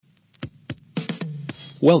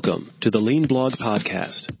Welcome to the Lean Blog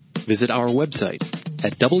Podcast. Visit our website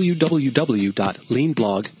at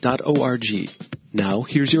www.leanblog.org. Now,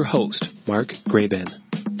 here's your host, Mark Graban.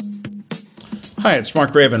 Hi, it's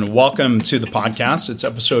Mark Graban. Welcome to the podcast. It's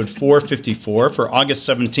episode 454 for August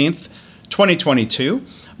 17th, 2022.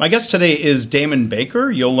 My guest today is Damon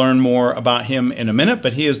Baker. You'll learn more about him in a minute,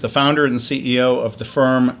 but he is the founder and CEO of the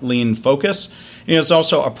firm Lean Focus. He is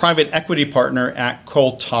also a private equity partner at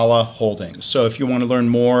Koltala Holdings. So if you want to learn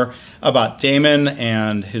more about Damon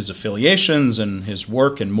and his affiliations and his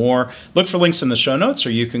work and more, look for links in the show notes, or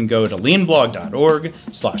you can go to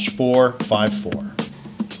leanblog.org/454.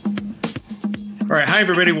 All right. Hi,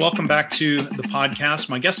 everybody. Welcome back to the podcast.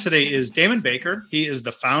 My guest today is Damon Baker. He is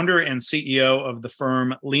the founder and CEO of the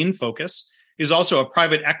firm Lean Focus. He's also a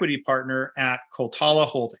private equity partner at Koltala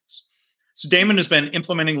Holdings. So Damon has been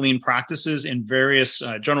implementing lean practices in various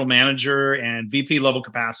general manager and VP level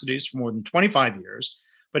capacities for more than 25 years.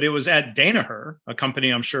 But it was at Danaher, a company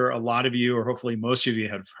I'm sure a lot of you, or hopefully most of you,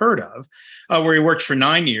 have heard of, where he worked for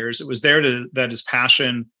 9 years. It was there that his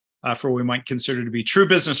passion for what we might consider to be true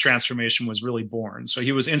business transformation was really born. So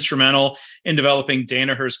he was instrumental in developing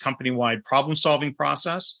Danaher's company-wide problem-solving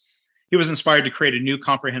process. He was inspired to create a new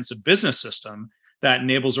comprehensive business system that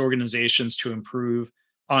enables organizations to improve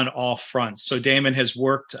on all fronts. So Damon has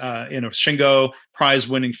worked in a Shingo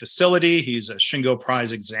Prize-winning facility. He's a Shingo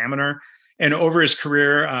Prize examiner. And over his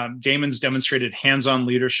career, Damon's demonstrated hands-on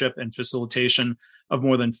leadership and facilitation of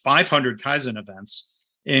more than 500 Kaizen events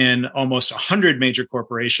in almost 100 major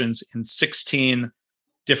corporations in 16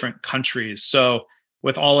 different countries. So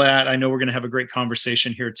with all that, I know we're going to have a great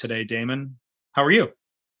conversation here today. Damon, how are you?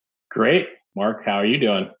 Great. Mark, how are you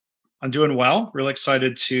doing? I'm doing well. Really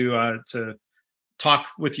excited to talk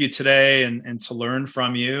with you today and to learn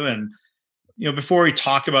from you. And, before we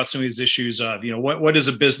talk about some of these issues of, what is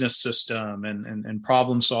a business system and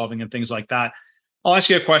problem solving and things like that, I'll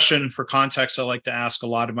ask you a question for context. I like to ask a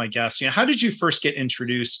lot of my guests, how did you first get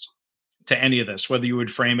introduced to any of this? Whether you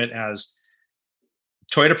would frame it as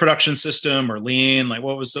Toyota Production System or Lean, like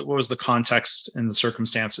what was the context and the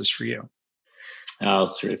circumstances for you? Oh,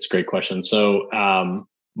 it's a great question. So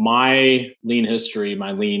my Lean history,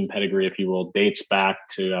 my Lean pedigree, if you will, dates back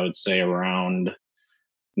to, I would say, around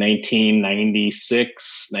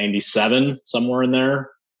 1996, 97, somewhere in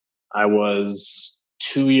there. I was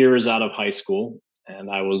 2 years out of high school, and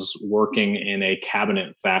I was working in a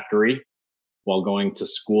cabinet factory while going to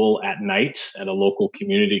school at night at a local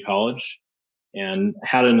community college, and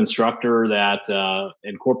had an instructor that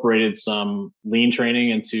incorporated some lean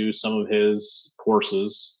training into some of his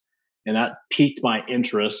courses. And that piqued my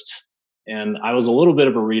interest. And I was a little bit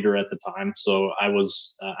of a reader at the time. So I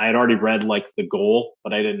had already read like The Goal,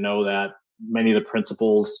 but I didn't know that many of the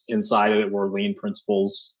principles inside of it were lean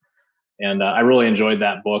principles. And I really enjoyed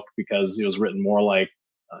that book because it was written more like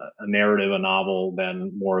a narrative, a novel,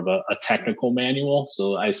 than more of a technical manual.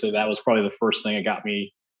 So I say that was probably the first thing that got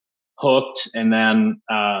me hooked. And then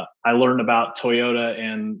I learned about Toyota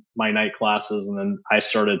in my night classes. And then I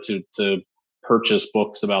started to purchase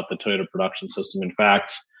books about the Toyota Production System. In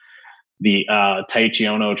fact, the Taiichi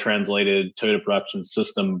Ohno translated Toyota Production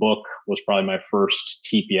System book was probably my first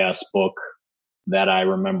TPS book that I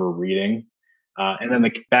remember reading. And then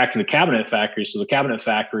back to the cabinet factory. So the cabinet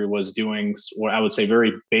factory was doing what I would say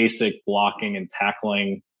very basic blocking and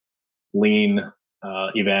tackling lean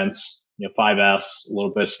events, 5S, a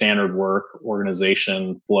little bit of standard work,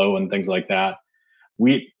 organization, flow, and things like that.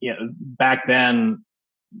 Back then,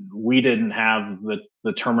 we didn't have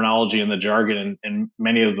the terminology and the jargon, and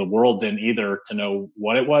many of the world didn't either, to know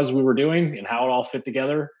what it was we were doing and how it all fit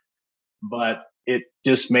together. But it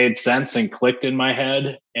just made sense and clicked in my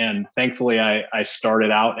head. And thankfully, I started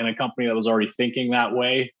out in a company that was already thinking that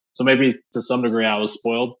way. So maybe to some degree, I was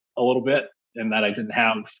spoiled a little bit in that I didn't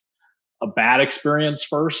have a bad experience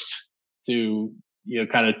first to,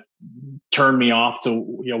 kind of turn me off to,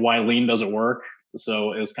 why lean doesn't work.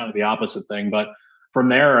 So it was kind of the opposite thing. But from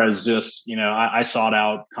there, as just, I sought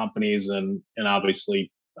out companies and obviously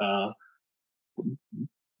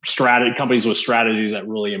companies with strategies that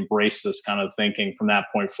really embrace this kind of thinking from that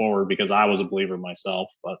point forward, because I was a believer myself.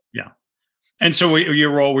 But yeah. And so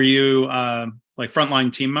your role, were you like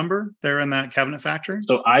frontline team member there in that cabinet factory?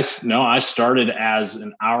 So I started as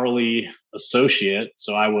an hourly associate.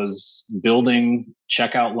 So I was building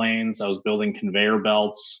checkout lanes. I was building conveyor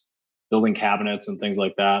belts, building cabinets and things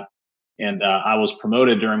like that. And I was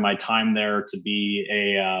promoted during my time there to be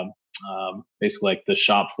a basically like the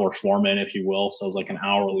shop floor foreman, if you will. So I was like an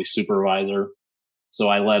hourly supervisor. So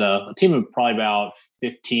I led a team of probably about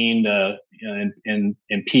 15 to, in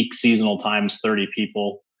peak seasonal times, 30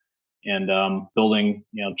 people. and building,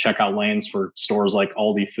 checkout lanes for stores like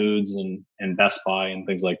Aldi Foods and Best Buy and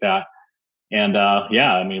things like that. And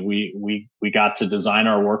we got to design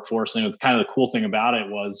our workforce. And kind of the cool thing about it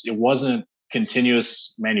wasn't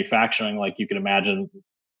continuous manufacturing like you can imagine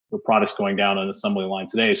the products going down an assembly line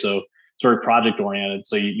today. So it's very project oriented.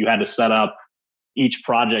 So you had to set up each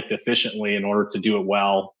project efficiently in order to do it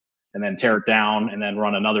well, and then tear it down and then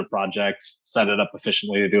run another project, set it up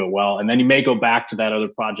efficiently to do it well. And then you may go back to that other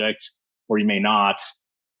project or you may not.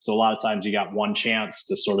 So a lot of times you got one chance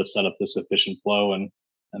to sort of set up this efficient flow and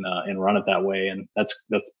run it that way. And that's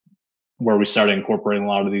where we started incorporating a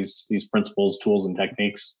lot of these principles, tools, and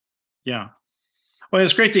techniques. Yeah. Well,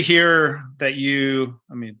 it's great to hear that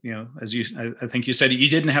I think you said you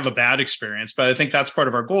didn't have a bad experience, but I think that's part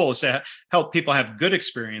of our goal is to help people have good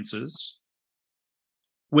experiences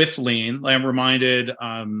with Lean. I'm reminded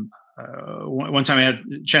one time I had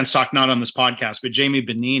a chance to talk, not on this podcast, but Jamie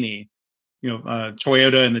Benini,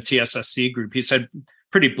 Toyota and the TSSC group, he said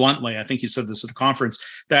pretty bluntly, I think he said this at the conference,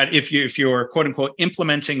 that if you're quote unquote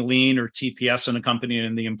implementing Lean or TPS in a company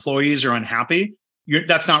and the employees are unhappy,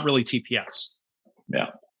 that's not really TPS.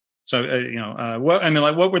 Yeah. So,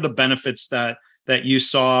 what were the benefits that you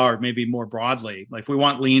saw, or maybe more broadly, like if we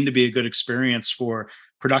want Lean to be a good experience for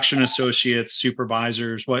production associates,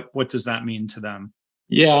 supervisors, what does that mean to them?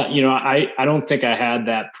 Yeah. I don't think I had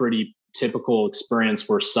that pretty typical experience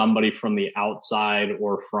where somebody from the outside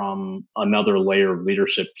or from another layer of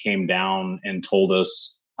leadership came down and told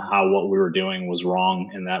us how what we were doing was wrong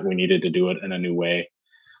and that we needed to do it in a new way.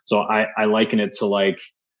 So I liken it to like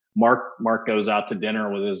Mark goes out to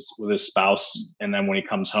dinner with his spouse, and then when he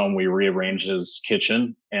comes home, we rearrange his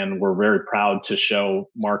kitchen, and we're very proud to show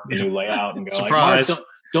Mark the new layout and go, surprise. Like, Mark,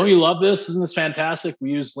 don't you love this? Isn't this fantastic?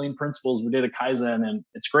 We use Lean principles. We did a Kaizen, and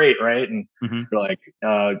it's great, right? And you're like,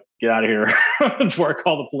 get out of here before I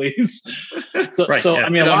call the police. So, right, so yeah. I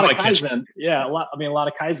mean, a lot of Kaizen, a lot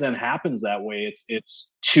of Kaizen happens that way.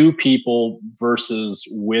 It's 2 people versus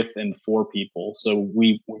with and for people. So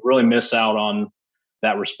we really miss out on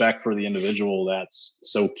that respect for the individual that's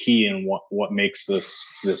so key in what makes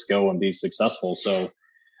this go and be successful. So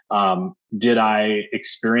did I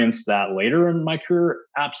experience that later in my career?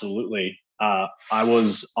 Absolutely. I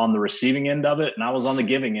was on the receiving end of it and I was on the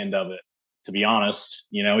giving end of it, to be honest.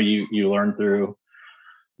 You learn through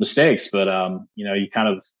mistakes, but you kind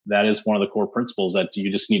of, that is one of the core principles that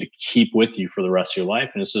you just need to keep with you for the rest of your life.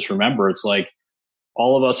 And it's just remember, it's like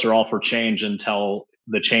all of us are all for change until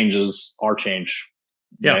the changes are change.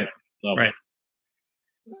 Yeah. Right. So. Right.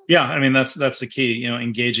 Yeah. I mean, that's the key,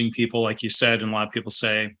 engaging people, like you said, and a lot of people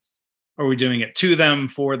say, are we doing it to them,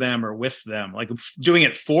 for them, or with them? Like doing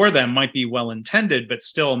it for them might be well-intended, but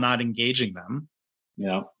still not engaging them.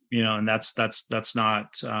 Yeah. And that's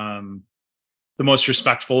not the most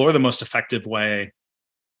respectful or the most effective way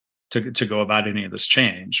to go about any of this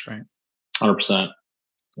change. Right. 100%.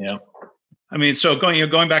 Yeah. I mean, so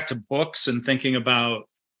going back to books and thinking about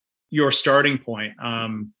your starting point,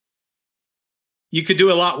 you could do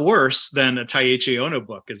a lot worse than a Taiichi Ohno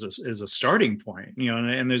book is a starting point,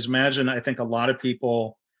 and I think a lot of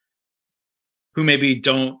people who maybe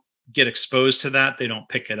don't get exposed to that, they don't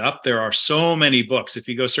pick it up. There are so many books. If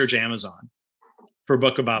you go search Amazon for a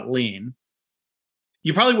book about Lean,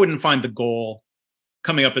 you probably wouldn't find the goal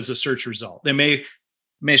coming up as a search result. They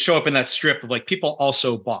may show up in that strip of like people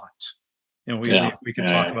also bought, we can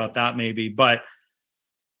talk about that maybe, but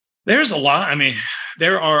there's a lot. I mean,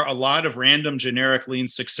 there are a lot of random generic Lean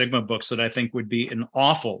Six Sigma books that I think would be an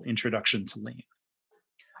awful introduction to Lean.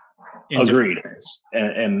 Agreed.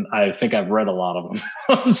 And I think I've read a lot of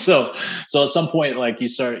them. So at some point, like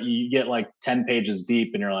you get like 10 pages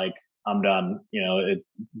deep and you're like, I'm done,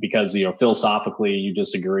 because, philosophically you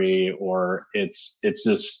disagree, or it's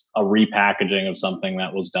just a repackaging of something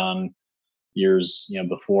that was done years,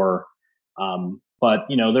 before. But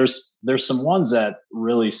there's some ones that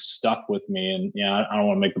really stuck with me, and I don't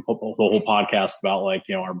want to make the whole podcast about like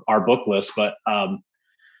our book list, but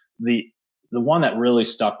the one that really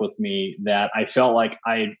stuck with me that I felt like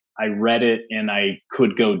I read it and I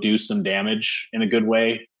could go do some damage in a good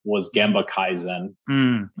way was Gemba Kaizen,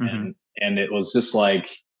 and it was just like,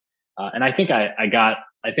 and I think I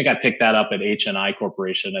picked that up at HNI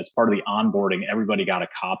Corporation as part of the onboarding. Everybody got a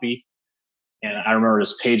copy. And I remember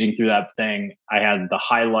just paging through that thing. I had the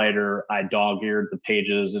highlighter, I dog-eared the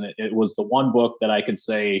pages, and it was the one book that I could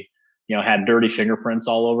say, had dirty fingerprints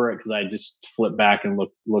all over it, because I just flipped back and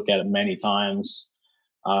look at it many times.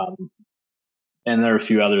 And there are a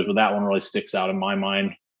few others, but that one really sticks out in my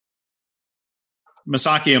mind.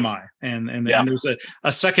 Masaki Imai. And there's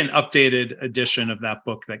a second updated edition of that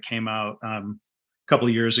book that came out a couple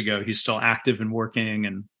of years ago. He's still active and working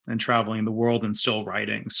and traveling the world and still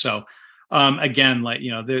writing. So again, like,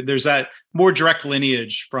 there's that more direct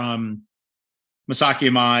lineage from Masaki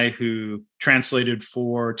Imai, who translated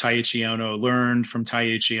for Taiichi Ono, learned from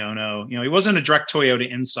Taiichi Ono. He wasn't a direct Toyota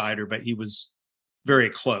insider, but he was very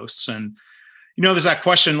close. And there's that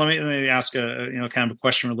question. Let me ask a kind of a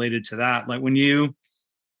question related to that. Like, when you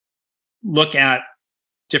look at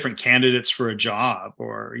different candidates for a job,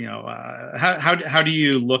 or how do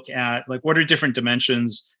you look at, like, what are different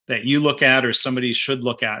dimensions that you look at or somebody should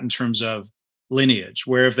look at in terms of lineage?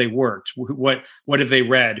 Where have they worked? What have they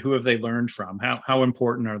read? Who have they learned from? How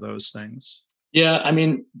important are those things? Yeah, I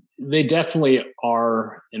mean, they definitely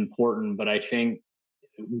are important, but I think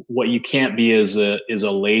what you can't be is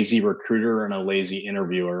a lazy recruiter and a lazy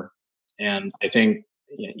interviewer. And I think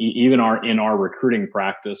even in our recruiting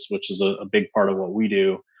practice, which is a big part of what we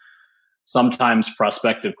do, sometimes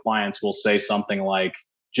prospective clients will say something like,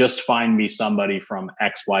 just find me somebody from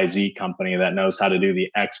XYZ company that knows how to do the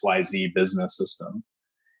XYZ business system.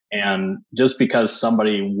 And just because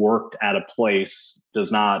somebody worked at a place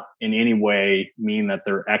does not in any way mean that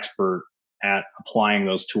they're expert at applying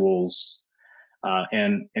those tools.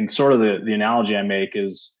 And sort of the analogy I make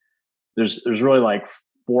is there's really like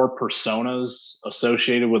 4 personas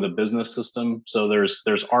associated with a business system. So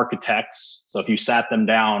there's architects. So if you sat them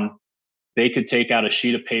down, they could take out a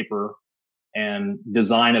sheet of paper and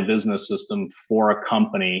design a business system for a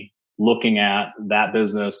company, looking at that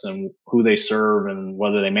business and who they serve and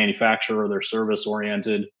whether they manufacture or they're service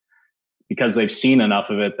oriented, because they've seen enough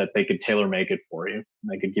of it that they could tailor make it for you.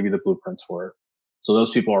 They could give you the blueprints for it. So those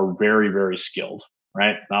people are very, very skilled,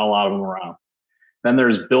 right? Not a lot of them around. Then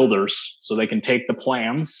there's builders. So they can take the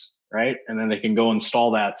plans, right? And then they can go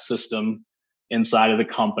install that system inside of the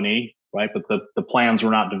company, right? But the plans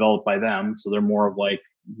were not developed by them. So they're more of like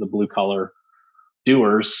the blue collar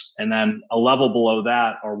doers. And then a level below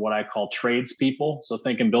that are what I call tradespeople. So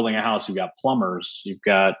think in building a house, you've got plumbers, you've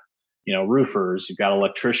got, roofers, you've got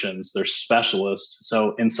electricians, there's specialists.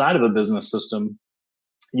 So inside of a business system,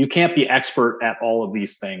 you can't be expert at all of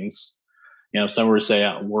these things. Some were to say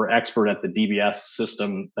we're expert at the DBS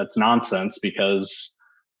system. That's nonsense, because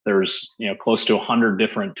there's, close to 100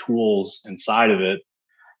 different tools inside of it.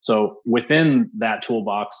 So within that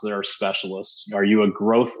toolbox, there are specialists. Are you a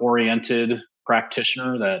growth oriented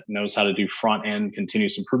practitioner that knows how to do front end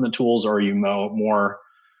continuous improvement tools, or are you more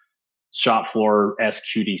shop floor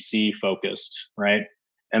SQDC focused, right?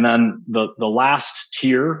 And then the last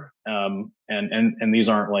tier, and these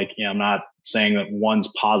aren't like, I'm not saying that one's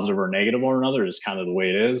positive or negative or another, is kind of the way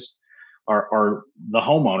it is, are the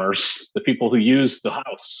homeowners, the people who use the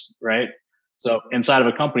house, right? So inside of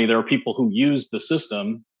a company, there are people who use the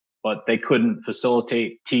system, but they couldn't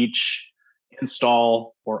facilitate, teach,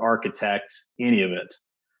 install, or architect any of it.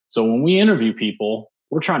 So when we interview people,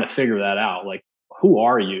 we're trying to figure that out. Like, who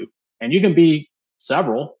are you? And you can be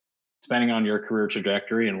several, depending on your career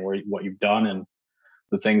trajectory and what you've done and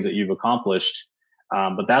the things that you've accomplished.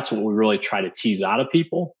 But that's what we really try to tease out of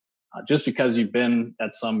people. Just because you've been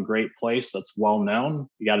at some great place that's well known,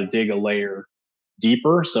 you got to dig a layer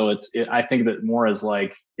deeper. So I think of it more as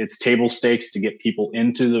like it's table stakes to get people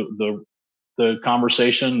into the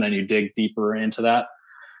conversation. Then you dig deeper into that.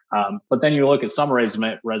 But then you look at some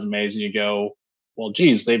resumes and you go, well,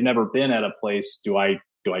 geez, they've never been at a place. Do I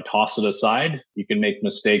toss it aside? You can make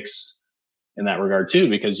mistakes in that regard too,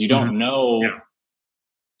 because you don't know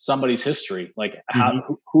somebody's history. Like,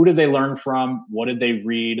 who did they learn from? What did they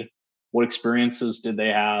read? What experiences did they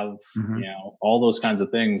have? All those kinds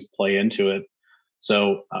of things play into it.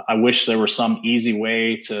 So I wish there were some easy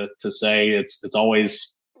way to say it's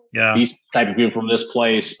always these type of people from this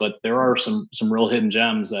place, but there are some real hidden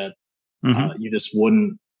gems that you just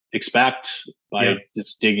wouldn't expect by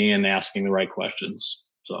just digging in and asking the right questions.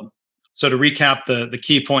 So to recap the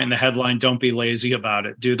key point in the headline, don't be lazy about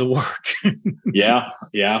it. Do the work. Yeah.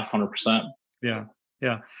 100%. Yeah.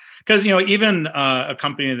 Because, even a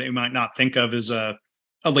company that you might not think of as a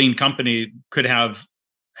lean company could have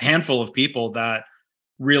a handful of people that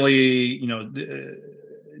really,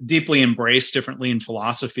 deeply embrace different lean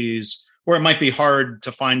philosophies, or it might be hard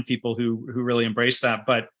to find people who really embrace that,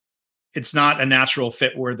 but it's not a natural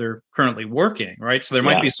fit where they're currently working, right? So there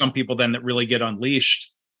might be some people then that really get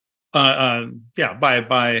unleashed by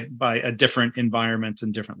a different environment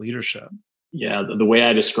and different leadership. Yeah, the way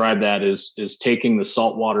I describe that is taking the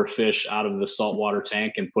saltwater fish out of the saltwater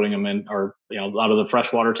tank and putting them in, or out of the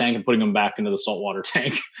freshwater tank and putting them back into the saltwater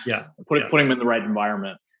tank. Putting them in the right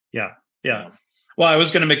environment. Yeah. Well, I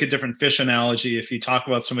was going to make a different fish analogy. If you talk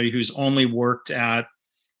about somebody who's only worked at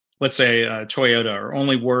let's say Toyota, or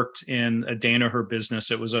only worked in a Danaher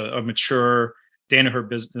business, it was a mature Danaher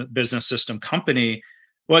business system company.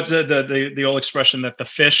 What's the old expression that the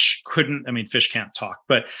fish couldn't, I mean, fish can't talk,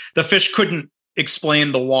 but the fish couldn't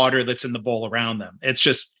explain the water that's in the bowl around them. It's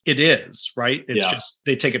just, it is, right? It's just,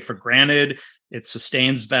 they take it for granted. It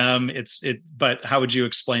sustains them. But how would you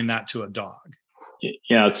explain that to a dog?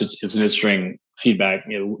 Yeah, it's an interesting feedback.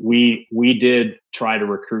 We did try to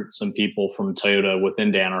recruit some people from Toyota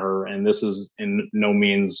within Danaher, and this is in no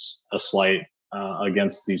means a slight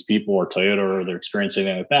against these people or Toyota or their experience or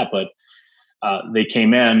anything like that, but they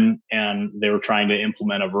came in and they were trying to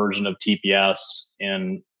implement a version of TPS,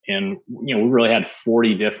 and we really had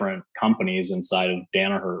 40 different companies inside of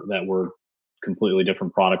Danaher that were completely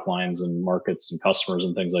different product lines and markets and customers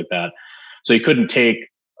and things like that. So you couldn't take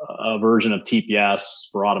a version of TPS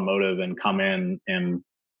for automotive and come in and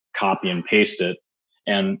copy and paste it.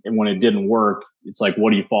 And when it didn't work, it's like, what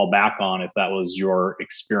do you fall back on if that was your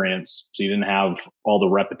experience? So you didn't have all the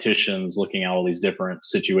repetitions looking at all these different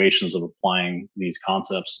situations of applying these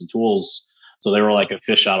concepts and tools. So they were like a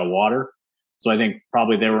fish out of water. So I think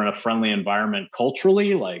probably they were in a friendly environment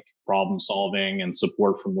culturally, like problem solving and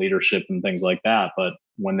support from leadership and things like that. But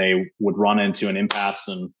when they would run into an impasse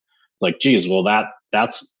and it's like, geez, well, that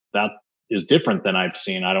is different than I've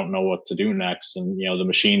seen. I don't know what to do next. And, the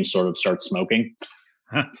machine sort of starts smoking.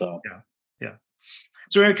 So, yeah.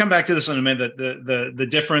 So we're going to come back to this in a minute, the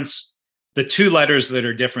difference, the two letters that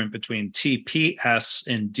are different between TPS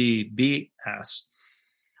and DBS.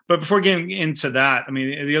 But before getting into that, I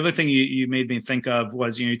mean, the other thing you made me think of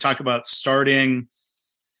was, you talk about starting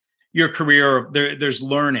your career, there's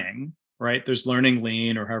learning, right? There's learning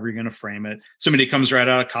lean, or however you're going to frame it. Somebody comes right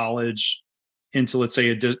out of college into, let's say,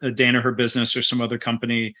 a Danaher business or some other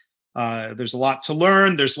company. There's a lot to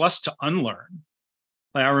learn. There's less to unlearn.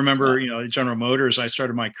 Like I remember, at General Motors, I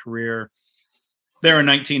started my career there in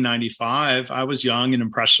 1995. I was young and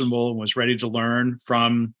impressionable and was ready to learn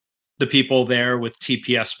from the people there with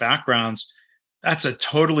TPS backgrounds. That's a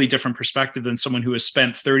totally different perspective than someone who has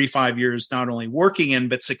spent 35 years not only working in,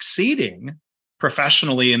 but succeeding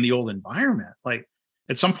professionally in the old environment. Like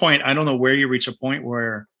at some point, I don't know where you reach a point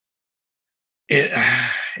where it's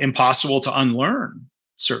impossible to unlearn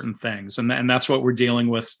certain things. And that's what we're dealing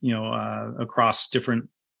with, across different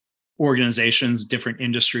organizations, different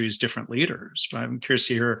industries, different leaders. I'm curious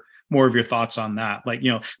to hear more of your thoughts on that. Like,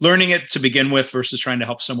 learning it to begin with versus trying to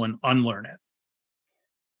help someone unlearn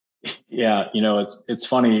it. Yeah. It's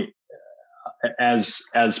funny,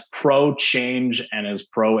 as pro change and as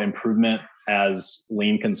pro improvement as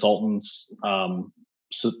lean consultants,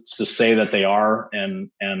 to say that they are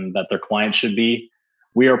and that their clients should be,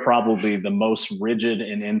 we are probably the most rigid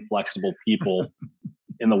and inflexible people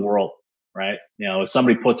in the world, right? If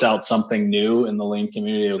somebody puts out something new in the lean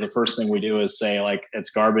community, the first thing we do is say, like, it's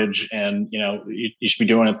garbage and, you should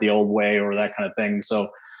be doing it the old way or that kind of thing. So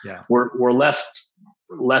we're less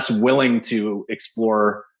willing to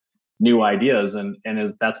explore new ideas. And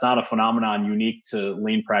that's not a phenomenon unique to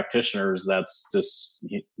lean practitioners. That's just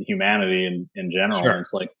humanity in general. Sure.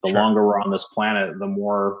 It's like the longer we're on this planet, the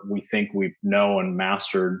more we think we know and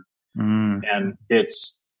mastered. And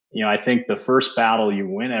it's, I think the first battle you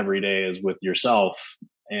win every day is with yourself,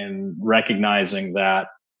 and recognizing that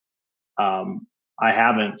I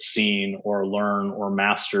haven't seen or learned or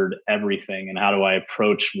mastered everything. And how do I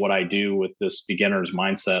approach what I do with this beginner's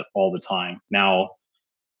mindset all the time? Now,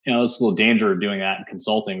 it's a little danger of doing that in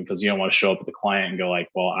consulting, because you don't want to show up at the client and go like,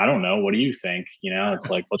 well, I don't know. What do you think? It's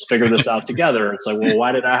like, let's figure this out together. It's like, well,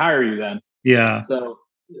 why did I hire you then? Yeah.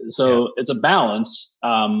 So it's a balance.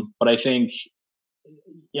 But I think,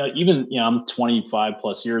 even, I'm 25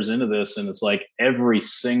 plus years into this, and it's like every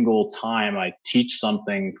single time I teach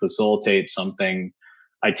something, facilitate something,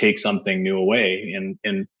 I take something new away.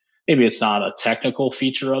 And maybe it's not a technical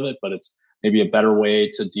feature of it, but it's maybe a better way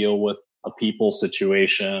to deal with a people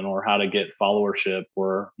situation, or how to get followership,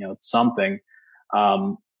 or, something.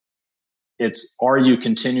 It's, are you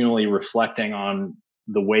continually reflecting on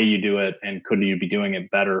the way you do it, and could you be doing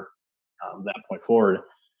it better that point forward?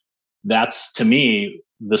 That's, to me,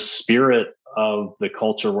 the spirit of the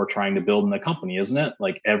culture we're trying to build in the company, isn't it?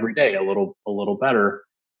 Like every day a little better.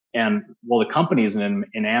 And well, the company is an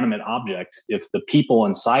inanimate object. If the people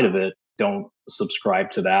inside of it don't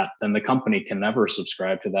subscribe to that, then the company can never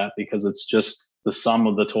subscribe to that, because it's just the sum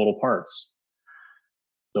of the total parts.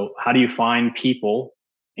 So how do you find people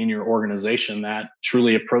in your organization that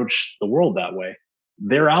truly approach the world that way?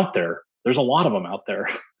 They're out there. There's a lot of them out there,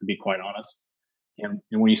 to be quite honest. And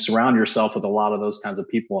when you surround yourself with a lot of those kinds of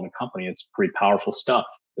people in a company, it's pretty powerful stuff,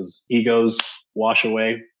 because egos wash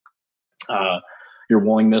away. your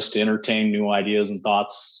willingness to entertain new ideas and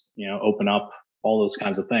thoughts, open up, all those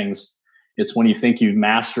kinds of things. It's when you think you've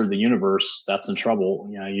mastered the universe that's in trouble.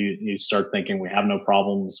 You start thinking we have no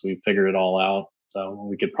problems, we've figured it all out. So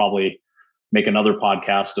we could probably make another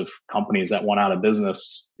podcast of companies that went out of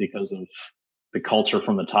business because of the culture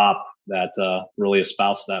from the top that really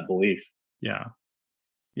espoused that belief. Yeah.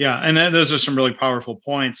 Yeah. And those are some really powerful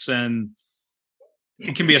points. And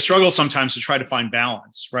it can be a struggle sometimes to try to find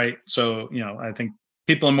balance, right? So, I think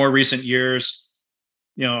people in more recent years,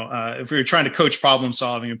 if we were trying to coach problem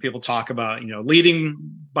solving and people talk about, leading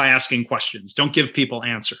by asking questions, don't give people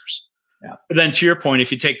answers. Yeah. But then to your point,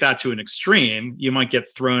 if you take that to an extreme, you might get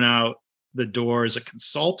thrown out the door as a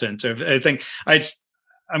consultant. I think I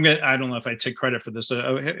don't know if I take credit for this.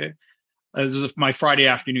 This is my Friday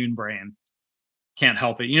afternoon brain. Can't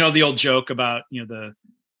help it. The old joke about, the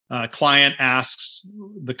client asks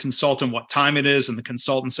the consultant what time it is, and the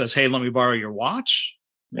consultant says, "Hey, let me borrow your watch."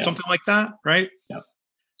 Yeah. Something like that, right? Yeah.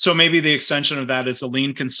 So maybe the extension of that is the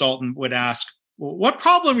lean consultant would ask, well, what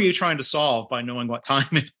problem are you trying to solve by knowing what time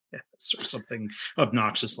it is, or something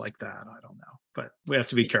obnoxious like that? I don't know, but we have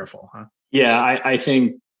to be careful, huh? Yeah, I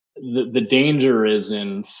think the danger is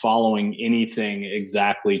in following anything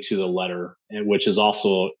exactly to the letter, which is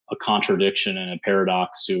also a contradiction and a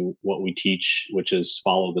paradox to what we teach, which is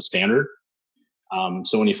follow the standard.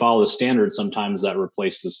 So when you follow the standard, sometimes that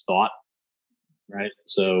replaces thought, right?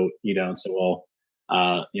 So you don't say, well,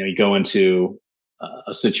 you go into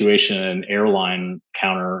a situation, an airline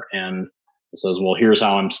counter, and it says, well, here's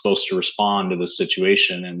how I'm supposed to respond to this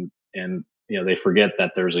situation. And they forget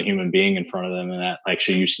that there's a human being in front of them, and that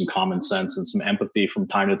actually use some common sense and some empathy from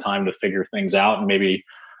time to time to figure things out and maybe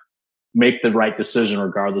make the right decision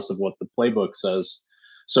regardless of what the playbook says.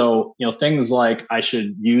 So, things like I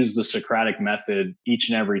should use the Socratic method each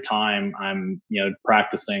and every time I'm,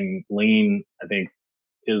 practicing lean, I think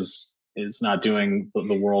is not doing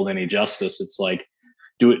the world any justice. It's like,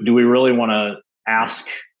 do we really want to ask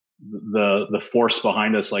the force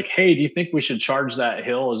behind us, like, hey, do you think we should charge that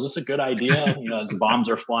hill? Is this a good idea? As the bombs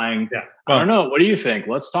are flying. Yeah. I don't know. What do you think?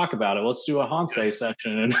 Let's talk about it. Let's do a Hansei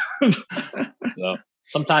section. And so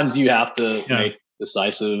sometimes you have to make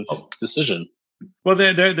decisive decision. Well,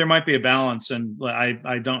 there might be a balance, and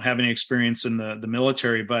I don't have any experience in the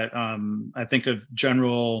military, but I think of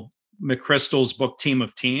General McChrystal's book Team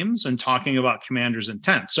of Teams and talking about commander's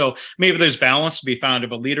intent. So maybe there's balance to be found if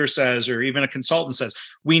a leader says, or even a consultant says,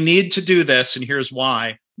 we need to do this, and here's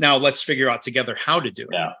why. Now let's figure out together how to do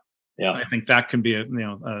it. Yeah. I think that can be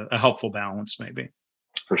a helpful balance, maybe.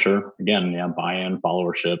 For sure. Again, buy-in,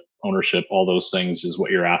 followership, ownership, all those things is what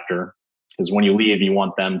you're after. Because when you leave, you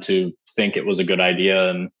want them to think it was a good idea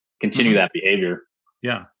and continue that behavior.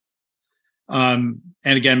 Yeah.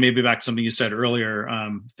 And again, maybe back to something you said earlier,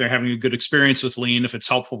 if they're having a good experience with lean, if it's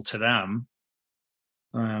helpful to them,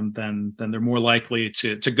 then they're more likely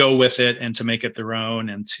to go with it and to make it their own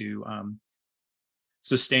and to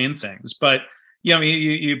sustain things. But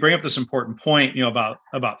you bring up this important point,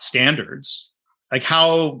 about standards, like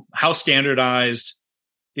how standardized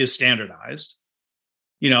is standardized.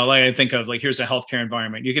 Like I think of, like, here's a healthcare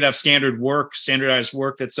environment. You could have standardized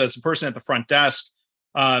work that says the person at the front desk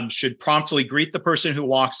should promptly greet the person who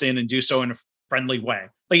walks in and do so in a friendly way.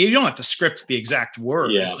 Like, you don't have to script the exact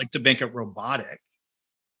words, like, to make it robotic.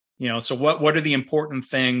 So what are the important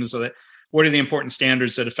things what are the important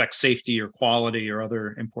standards that affect safety or quality or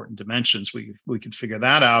other important dimensions? We could figure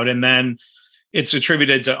that out. And then it's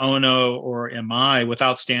attributed to Ono or MI.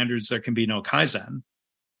 Without standards, there can be no Kaizen.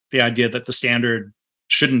 The idea that the standard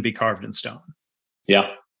shouldn't be carved in stone.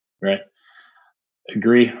 Yeah, right.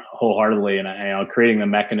 Agree wholeheartedly. And creating the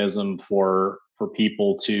mechanism for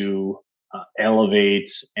people to elevate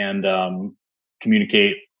and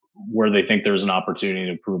communicate where they think there's an opportunity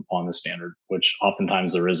to improve upon the standard, which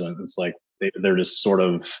oftentimes there isn't. It's like they're just sort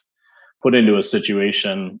of put into a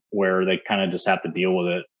situation where they kind of just have to deal with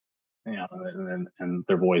it, and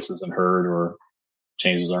their voice isn't heard or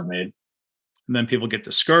changes aren't made. And then people get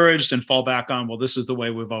discouraged and fall back on, well, this is the way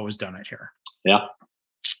we've always done it here. Yeah.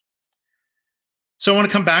 So I want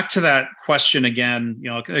to come back to that question again,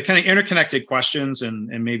 kind of interconnected questions, and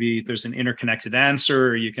maybe there's an interconnected answer,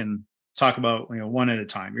 or you can talk about one at a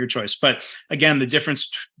time, your choice. But again, the difference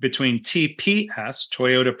between TPS,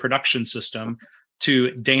 Toyota Production System,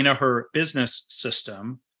 to Danaher Business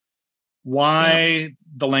System. Why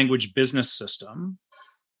the language business system?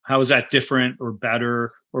 How is that different or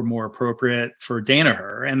better or more appropriate for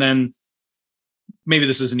Danaher? And then maybe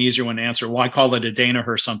this is an easier one to answer. Why call it a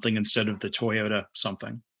Danaher something instead of the Toyota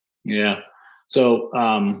something? Yeah. So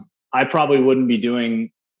I probably wouldn't be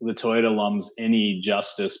doing the Toyota alums any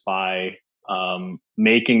justice by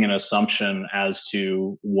making an assumption as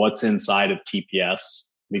to what's inside of TPS,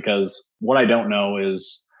 because what I don't know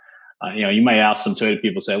is, you might ask some Toyota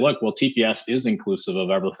people, say, look, well, TPS is inclusive of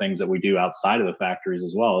other things that we do outside of the factories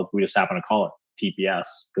as well. We just happen to call it TPS,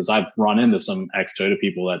 because I've run into some ex-Toyota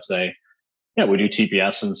people that say, yeah, we do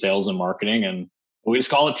TPS in sales and marketing, and we just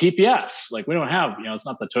call it TPS. Like, we don't have, it's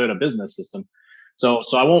not the Toyota Business System. So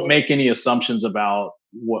I won't make any assumptions about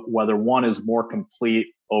whether one is more complete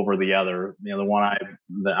over the other. The one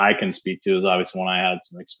that I can speak to is obviously one I had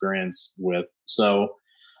some experience with. So,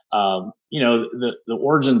 the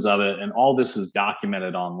origins of it, and all this is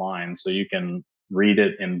documented online, so you can read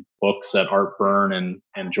it in books that Art Byrne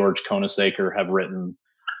and George Koenigsegger have written,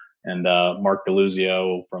 and Mark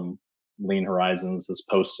Deluzio from Lean Horizons has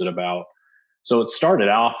posted about. So it started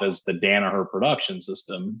off as the Danaher production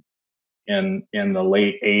system in the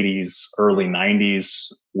late 80s, early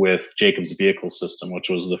 90s with Jacobs Vehicle System, which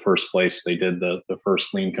was the first place they did the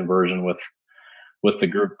first lean conversion with the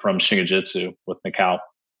group from Shingijutsu with Mikao.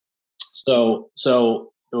 So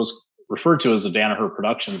it was referred to as the Danaher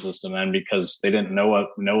production system, and because they didn't know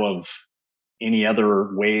of any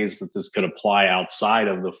other ways that this could apply outside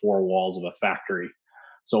of the four walls of a factory.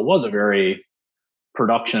 So it was a very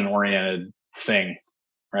production oriented thing,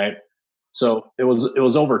 right? So it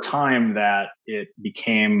was over time that it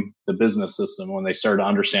became the business system, when they started to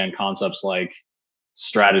understand concepts like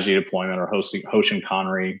strategy deployment, or Hoshin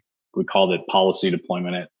Connery, we called it policy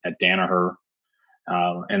deployment at Danaher.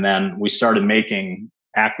 And then we started making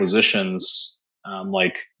acquisitions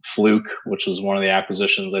like Fluke, which was one of the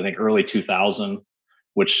acquisitions, I think early 2000,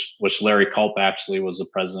 which Larry Culp actually was the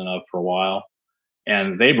president of for a while.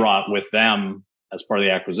 And they brought with them, as part of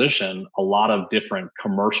the acquisition, a lot of different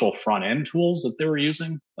commercial front end tools that they were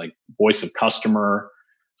using, like voice of customer,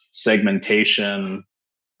 segmentation,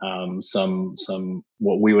 some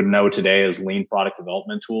what we would know today as lean product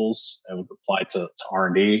development tools, and would apply to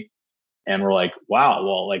R&D. And we're like, wow,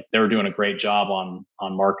 well, like, they were doing a great job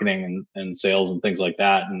on marketing and sales and things like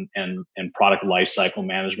that, and product lifecycle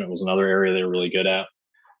management was another area they were really good at.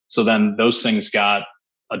 So then those things got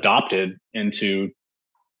adopted into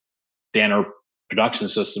Danaher production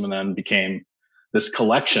system, and then became this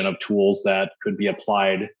collection of tools that could be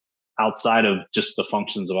applied outside of just the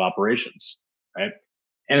functions of operations, right?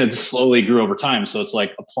 And it slowly grew over time. So it's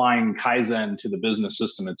like applying Kaizen to the business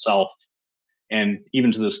system itself. And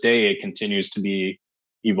even to this day, it continues to be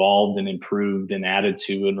evolved and improved and added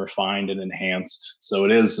to and refined and enhanced. So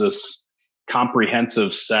it is this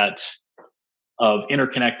comprehensive set of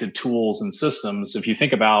interconnected tools and systems. If you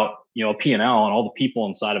think about, a P&L and all the people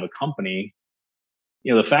inside of a company,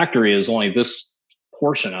 the factory is only this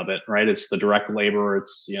portion of it, right? It's the direct labor,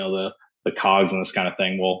 it's, the COGS and this kind of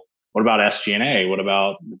thing. Well, what about SG&A? What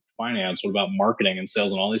about finance? What about marketing and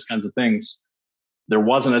sales and all these kinds of things? There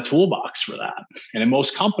wasn't a toolbox for that. And in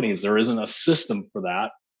most companies, there isn't a system for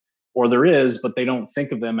that, or there is, but they don't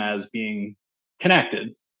think of them as being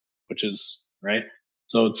connected, which is right.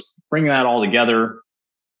 So it's bringing that all together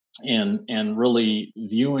and really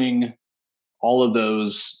viewing all of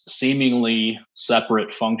those seemingly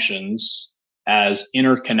separate functions as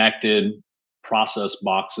interconnected process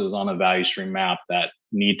boxes on a value stream map that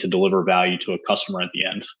need to deliver value to a customer at the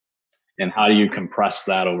end. And how do you compress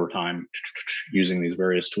that over time using these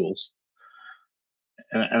various tools?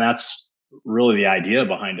 And that's really the idea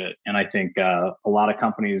behind it. And I think a lot of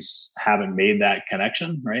companies haven't made that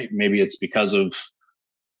connection, right? Maybe it's because of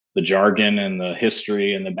the jargon and the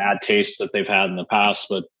history and the bad taste that they've had in the past.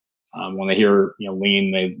 But when they hear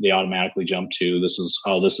lean, they automatically jump to this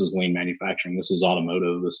is lean manufacturing, this is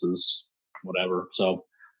automotive, this is whatever. So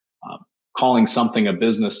calling something a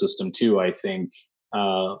business system too, I think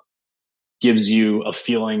gives you a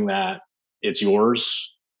feeling that it's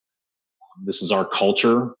yours. This is our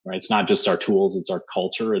culture, right? It's not just our tools, it's our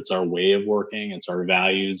culture, it's our way of working, it's our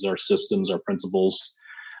values, our systems, our principles.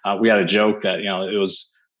 We had a joke that it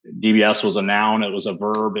was DBS was a noun, it was a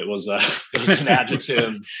verb, it was an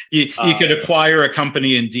adjective. you could acquire a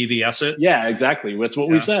company and DBS it. Yeah, exactly. That's what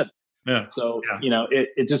we said. Yeah. So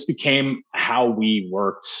it just became how we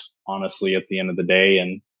worked, honestly, at the end of the day,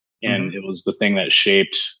 and it was the thing that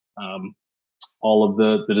shaped all of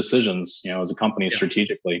the decisions, as a company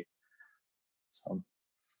strategically. So.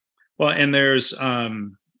 Well, and there's so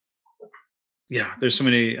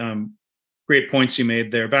many great points you made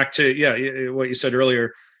there. Back to what you said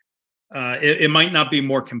earlier. It might not be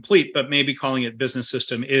more complete, but maybe calling it business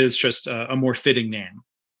system is just a more fitting name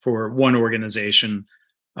for one organization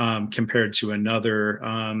compared to another.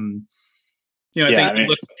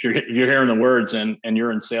 If you're hearing the words and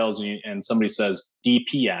you're in sales and somebody says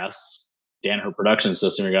DPS, Danaher production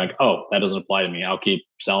system, you're like, oh, that doesn't apply to me. I'll keep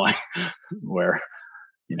selling where,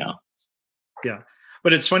 Yeah.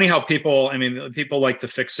 But it's funny how people like to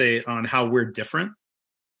fixate on how we're different.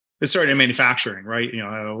 It's starting in manufacturing, right?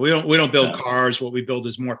 We don't build cars. What we build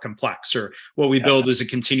is more complex, or what we build is a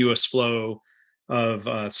continuous flow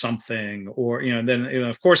of something, or, then,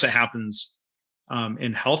 of course it happens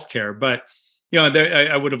in healthcare. But,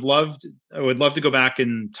 I would love to go back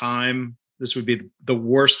in time. This would be the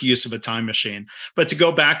worst use of a time machine, but to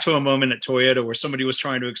go back to a moment at Toyota where somebody was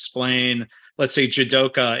trying to explain, let's say,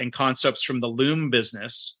 Jidoka and concepts from the loom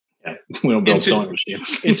business. Yeah, we don't build sewing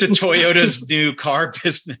machines into Toyota's new car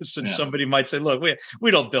business, and somebody might say, "Look,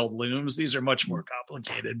 we don't build looms; these are much more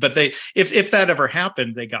complicated." But if that ever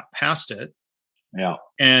happened, they got past it. Yeah,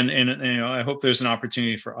 and I hope there's an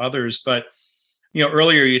opportunity for others. But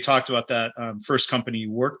earlier you talked about that first company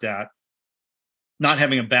you worked at not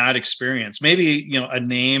having a bad experience. Maybe a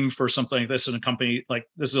name for something like this in a company like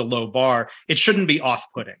this is a low bar. It shouldn't be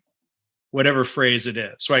off-putting, whatever phrase it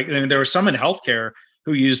is, right? I mean, there were some in healthcare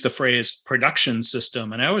who used the phrase production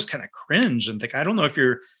system, and I always kind of cringe and think, I don't know if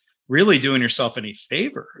you're really doing yourself any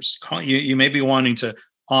favors. You may be wanting to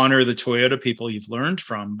honor the Toyota people you've learned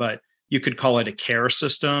from, but you could call it a care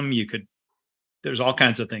system. There's all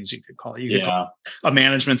kinds of things you could call it. You could call it a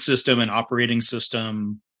management system, an operating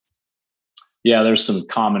system. Yeah, there's some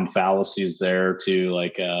common fallacies there too.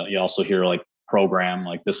 Like you also hear like program,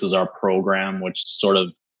 like this is our program, which sort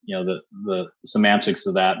of, the semantics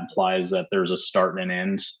of that implies that there's a start and an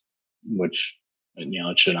end, which,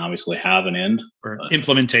 it should obviously have an end. Or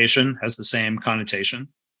implementation has the same connotation,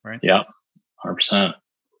 right? Yeah, 100%.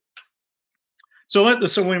 So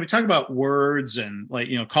when we talk about words and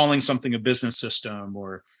calling something a business system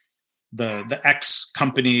or the X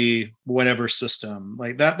company, whatever system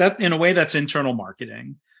like that in a way that's internal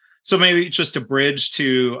marketing. So maybe just to bridge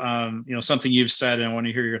to, something you've said, and I want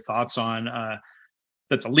to hear your thoughts on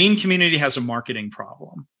that the lean community has a marketing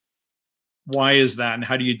problem. Why is that? And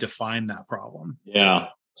how do you define that problem? Yeah.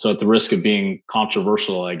 So at the risk of being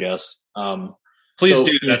controversial, I guess, please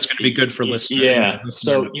do. That's going to be good for listeners. Yeah.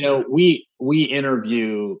 So, we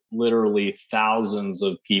interview literally thousands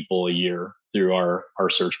of people a year through our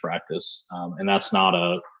search practice. And that's not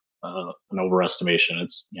an overestimation.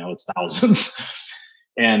 It's thousands.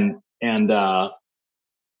 And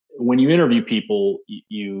when you interview people,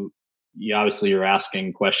 you obviously you're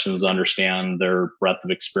asking questions to understand their breadth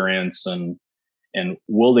of experience and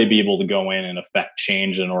will they be able to go in and affect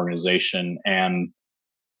change in an organization and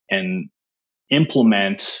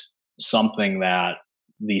implement something that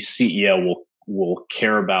the CEO will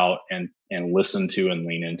care about and listen to and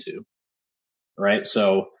lean into. Right.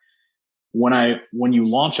 So when you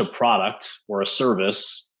launch a product or a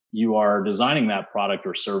service, you are designing that product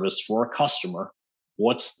or service for a customer.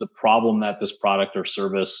 What's the problem that this product or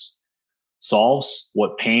service solves?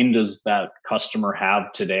 What pain does that customer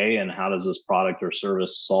have today? And how does this product or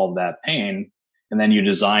service solve that pain? And then you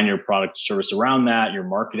design your product or service around that, your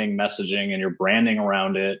marketing messaging and your branding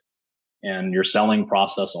around it, and your selling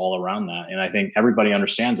process all around that. And I think everybody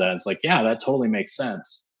understands that. It's like, yeah, that totally makes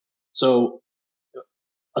sense. So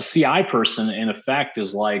a CI person, in effect,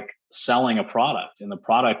 is like selling a product, and the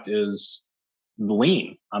product is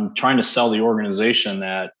lean. I'm trying to sell the organization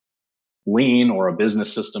that lean or a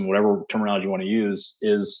business system, whatever terminology you want to use,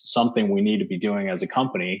 is something we need to be doing as a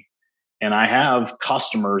company. And I have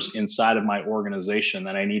customers inside of my organization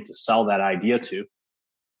that I need to sell that idea to.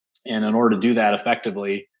 And in order to do that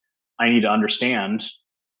effectively, I need to understand,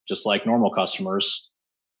 just like normal customers,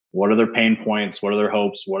 what are their pain points? What are their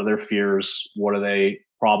hopes? What are their fears? What are they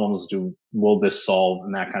problems will this solve,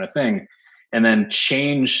 and that kind of thing. And then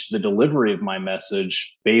change the delivery of my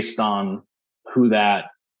message based on who that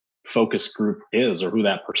focus group is or who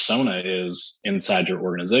that persona is inside your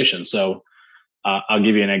organization. So I'll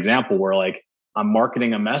give you an example where like I'm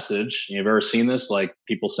marketing a message. You've ever seen this? Like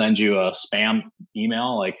people send you a spam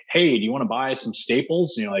email like, hey, do you want to buy some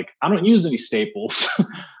staples? And you're like, I don't use any staples.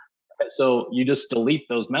 So you just delete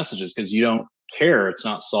those messages because you don't care. It's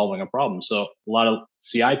not solving a problem. So a lot of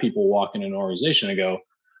CI people walk into an organization and go,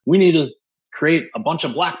 we need to create a bunch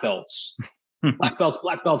of black belts, black belts,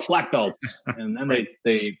 black belts, black belts. And then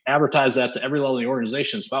they advertise that to every level of the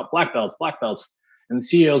organization. It's about black belts, black belts. And the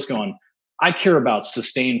CEO's going, I care about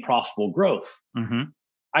sustained profitable growth. Mm-hmm.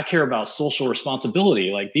 I care about social responsibility.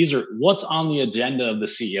 Like these are what's on the agenda of the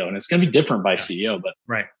CEO. And it's going to be different by CEO, but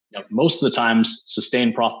most of the times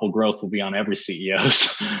sustained profitable growth will be on every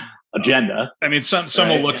CEO's agenda. I mean, some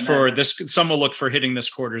will look for this, some will look for hitting this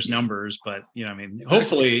quarter's numbers, but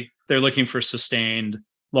hopefully they're looking for sustained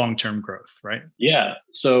long-term growth, right? Yeah.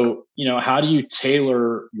 So, how do you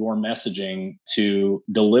tailor your messaging to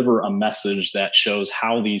deliver a message that shows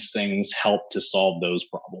how these things help to solve those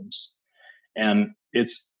problems? And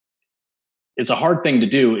it's a hard thing to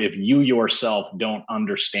do if you yourself don't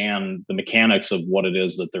understand the mechanics of what it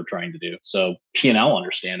is that they're trying to do. So P&L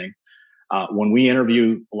understanding. When we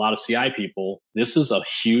interview a lot of CI people, this is a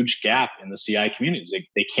huge gap in the CI communities.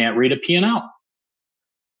 They can't read a P&L.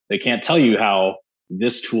 They can't tell you how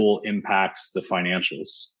this tool impacts the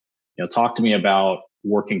financials. Talk to me about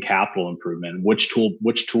working capital improvement. Which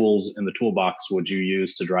tools in the toolbox would you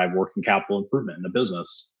use to drive working capital improvement in the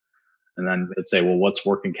business? And then they'd say, well, what's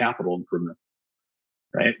working capital improvement?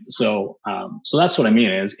 Right. So that's what I mean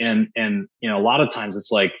is, and a lot of times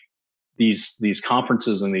it's like these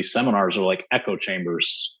conferences and these seminars are like echo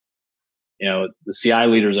chambers. The CI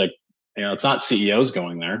leaders, it's not CEOs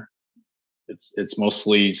going there. It's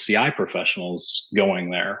mostly CI professionals going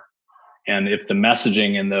there. And if the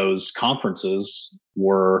messaging in those conferences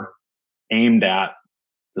were aimed at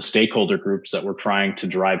the stakeholder groups that we're trying to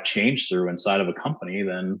drive change through inside of a company,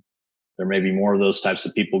 then there may be more of those types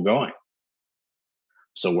of people going.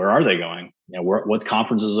 So where are they going? What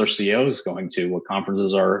conferences are CEOs going to? What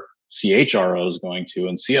conferences are CHROs going to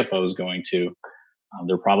and CFOs going to?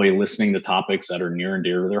 They're probably listening to topics that are near and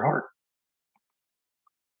dear to their heart.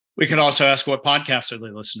 We can also ask, what podcasts are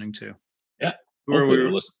they listening to? Yeah.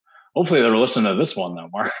 Hopefully they're listening to this one though,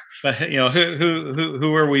 Mark. But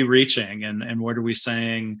who are we reaching and what are we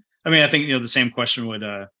saying? I mean, I think the same question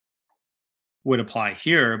would apply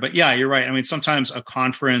here. But yeah, you're right. I mean, sometimes a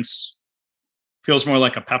conference feels more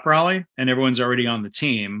like a pep rally and everyone's already on the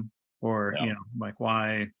team, or like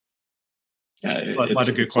why? Yeah, it's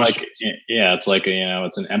a good question. It's like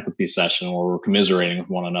it's an empathy session where we're commiserating with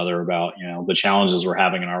one another about the challenges we're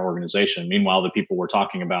having in our organization. Meanwhile, the people we're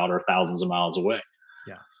talking about are thousands of miles away.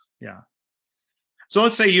 Yeah. So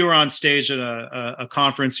let's say you were on stage at a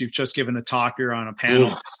conference. You've just given a talk. You're on a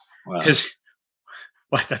panel.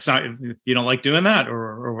 What? That's not. You don't like doing that,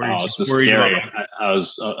 or were you it's just scary. I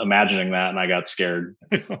was imagining that, and I got scared.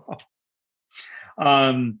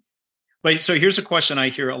 But so here's a question I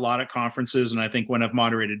hear a lot at conferences, and I think when I've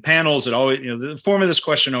moderated panels, it always the form of this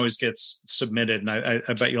question always gets submitted, and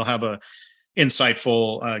I bet you'll have a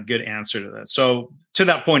insightful, good answer to that. So to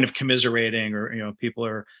that point of commiserating, or people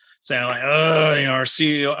are saying like, our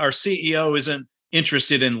CEO isn't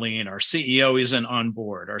interested in lean, our CEO isn't on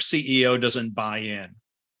board, our CEO doesn't buy in.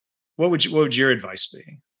 What would your advice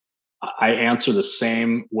be? I answer the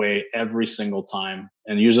same way every single time.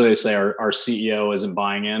 And usually they say our CEO isn't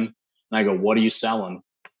buying in. And I go, what are you selling?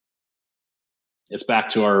 It's back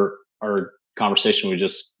to our conversation we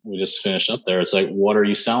just finished up there. It's like, what are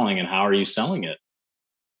you selling and how are you selling it?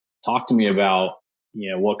 Talk to me about,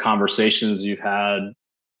 what conversations you've had,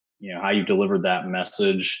 how you delivered that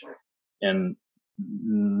message. And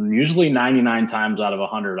usually 99 times out of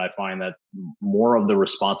 100, I find that more of the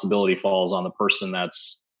responsibility falls on the person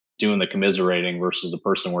that's doing the commiserating versus the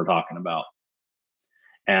person we're talking about.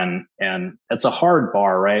 And it's a hard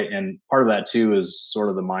bar, right? And part of that too is sort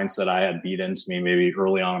of the mindset I had beat into me maybe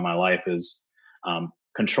early on in my life is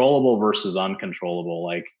controllable versus uncontrollable.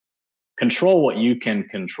 Like control what you can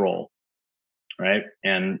control, right?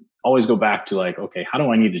 And always go back to like, okay, how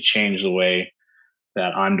do I need to change the way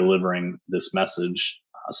that I'm delivering this message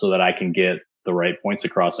so that I can get the right points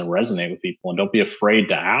across and resonate with people? And don't be afraid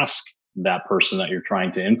to ask that person that you're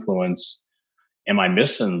trying to influence, am I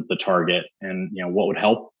missing the target? And what would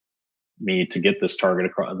help me to get this target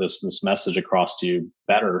across, this message across to you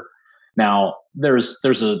better? Now, there's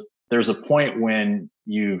a point when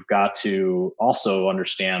you've got to also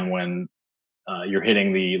understand when you're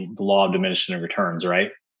hitting the law of diminishing returns,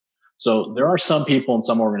 right? So there are some people in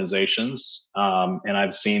some organizations, and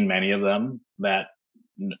I've seen many of them, that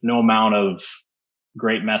no amount of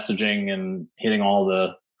great messaging and hitting all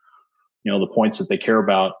the the points that they care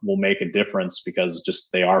about will make a difference because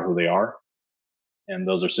just they are who they are. And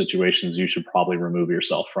those are situations you should probably remove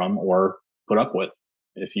yourself from or put up with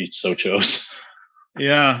if you so chose.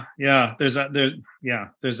 Yeah. There's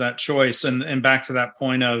that choice. And back to that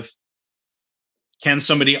point of, can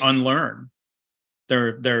somebody unlearn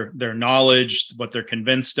their knowledge, what they're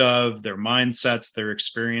convinced of, their mindsets, their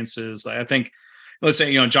experiences? I think, let's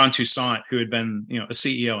say, John Toussaint, who had been, a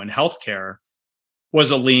CEO in healthcare, was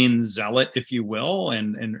a lean zealot, if you will,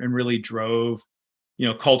 and really drove,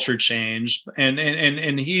 culture change. And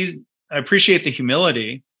I appreciate the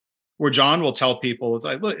humility where John will tell people, it's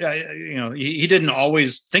like, look, he didn't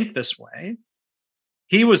always think this way.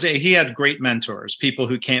 He had great mentors, people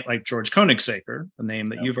who can't, like George Koenigsegger, the name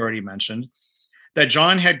that you've already mentioned. that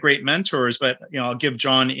John had great mentors, but I'll give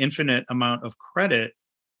John infinite amount of credit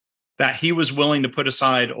that he was willing to put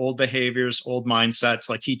aside old behaviors, old mindsets.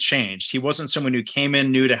 Like, he changed. He wasn't someone who came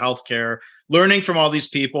in new to healthcare, learning from all these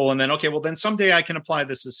people, and then, okay, well, then someday I can apply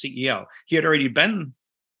this as CEO. He had already been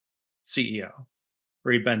CEO,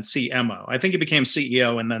 or he'd been CMO. I think he became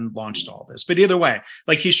CEO and then launched all this. But either way,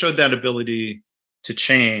 like, he showed that ability to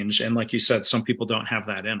change. And like you said, some people don't have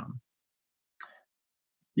that in them.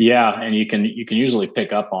 Yeah, and you can usually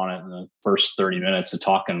pick up on it in the first 30 minutes of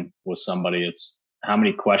talking with somebody. It's how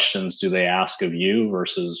many questions do they ask of you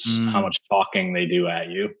versus how much talking they do at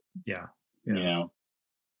you. Yeah.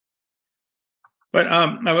 But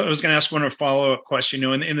I was going to ask one follow-up question.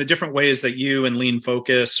 In the different ways that you and Lean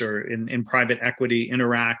Focus or in private equity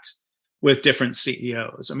interact with different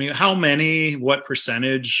CEOs. I mean, what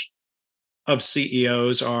percentage of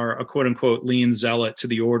CEOs are a quote unquote lean zealot to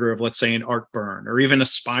the order of, let's say, an Art Byrne, or even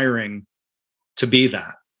aspiring to be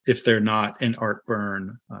that if they're not an Art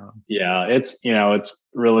Byrne? Yeah, it's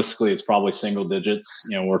realistically, it's probably single digits.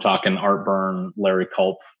 We're talking Art Byrne, Larry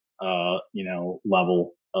Culp,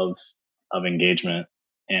 level of engagement.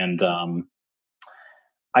 And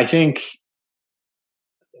I think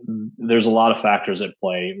there's a lot of factors at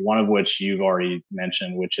play, one of which you've already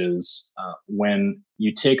mentioned, which is when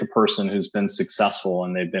you take a person who's been successful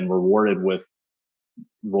and they've been rewarded with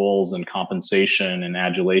roles and compensation and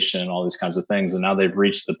adulation and all these kinds of things, and now they've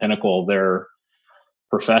reached the pinnacle of their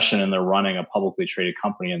profession and they're running a publicly traded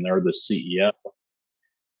company and they're the CEO.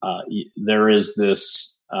 There is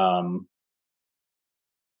this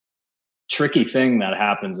tricky thing that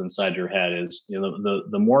happens inside your head is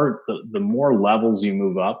the more levels you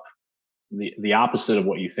move up, the opposite of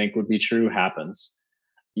what you think would be true happens.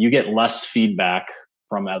 You get less feedback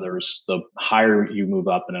from others the higher you move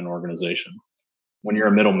up in an organization. When you're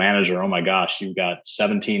a middle manager, oh my gosh, you've got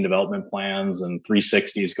 17 development plans and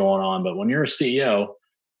 360s going on. But when you're a CEO,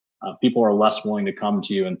 people are less willing to come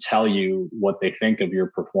to you and tell you what they think of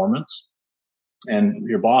your performance. And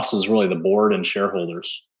your boss is really the board and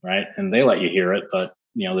shareholders, right? And they let you hear it, but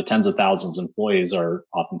the tens of thousands of employees are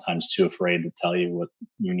oftentimes too afraid to tell you what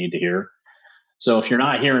you need to hear. So if you're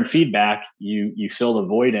not hearing feedback, you fill the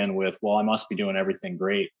void in with, well, I must be doing everything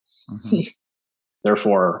great. Mm-hmm.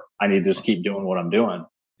 Therefore, I need to just keep doing what I'm doing.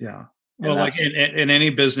 Yeah. Well, like in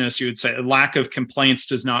any business, you would say a lack of complaints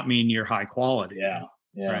does not mean you're high quality. Yeah.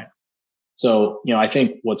 Right. So, I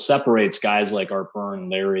think what separates guys like Art Byrne,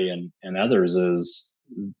 Larry, and others is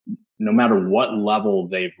no matter what level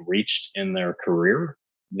they've reached in their career,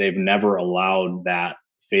 they've never allowed that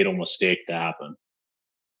fatal mistake to happen.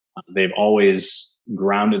 They've always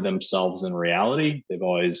grounded themselves in reality. They've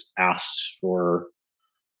always asked for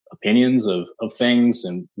opinions of things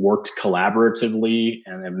and worked collaboratively,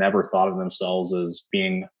 and have never thought of themselves as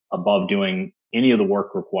being above doing any of the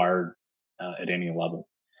work required at any level.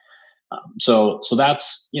 So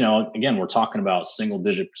that's, again, we're talking about single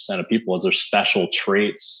digit % of people as their special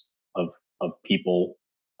traits of people.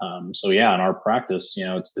 So yeah, in our practice,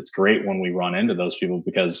 it's great when we run into those people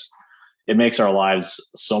because it makes our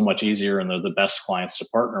lives so much easier, and they're the best clients to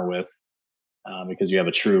partner with because you have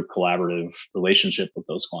a true collaborative relationship with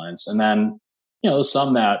those clients. And then,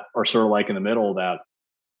 some that are sort of like in the middle that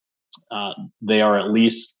they are at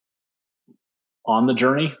least on the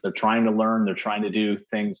journey. They're trying to learn, they're trying to do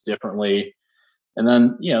things differently. And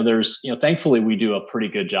then, there's, thankfully we do a pretty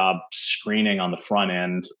good job screening on the front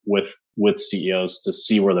end with CEOs to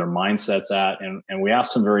see where their mindset's at. And we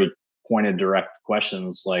ask some very pointed, direct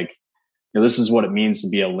questions like, this is what it means to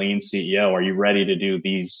be a lean CEO. Are you ready to do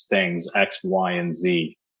these things, X, Y, and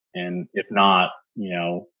Z? And if not,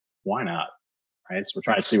 why not? Right. So we're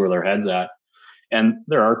trying to see where their head's at. And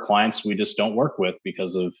there are clients we just don't work with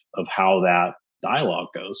because of how that dialogue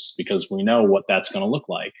goes, because we know what that's going to look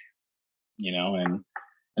like, and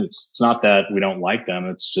it's not that we don't like them.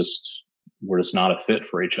 It's just, we're just not a fit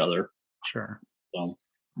for each other. Sure. So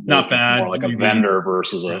not bad. More like a vendor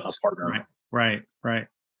versus a partner. Right.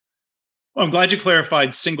 Well, I'm glad you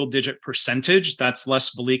clarified single digit %. That's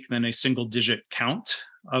less bleak than a single digit count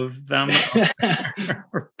of them.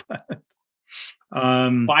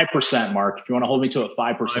 5%, Mark. If you want to hold me to it,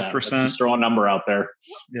 5%. Let's just throw a number out there.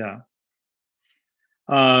 Yeah.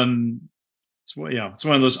 It's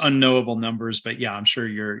one of those unknowable numbers, but yeah, I'm sure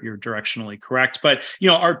you're directionally correct. But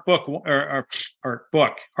Art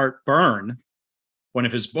Byrne, one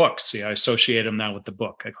of his books. See, I associate him now with the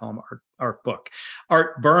book. I call him Art Book.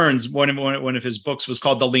 Art Byrne's one of his books was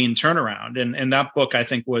called The Lean Turnaround, and that book I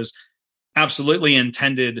think was absolutely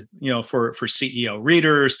intended, for CEO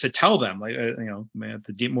readers to tell them, like, at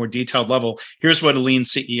the more detailed level, here's what a lean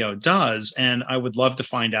CEO does. And I would love to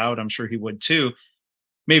find out, I'm sure he would too.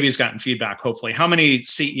 Maybe he's gotten feedback, hopefully. How many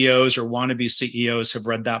CEOs or wannabe CEOs have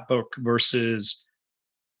read that book versus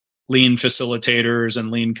lean facilitators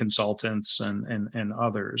and lean consultants and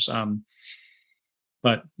others?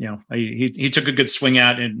 But he took a good swing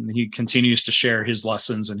at it, and he continues to share his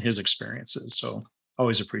lessons and his experiences. So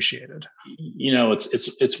always appreciated.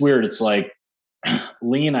 It's weird. It's like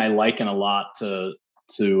lean I liken a lot to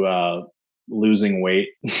losing weight.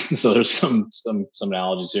 So there's some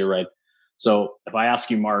analogies here, right? So if I ask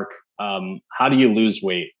you, Mark, how do you lose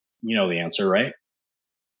weight? You know the answer, right?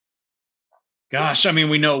 Gosh, I mean,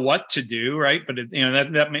 we know what to do, right? But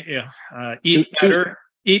eat better.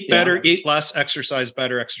 Eat better, eat less, exercise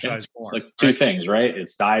better, exercise more. It's like two things, right?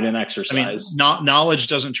 It's diet and exercise. I mean, knowledge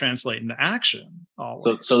doesn't translate into action always.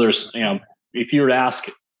 So there's, if you were to ask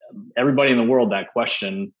everybody in the world that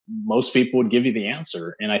question, most people would give you the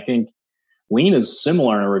answer. And I think lean is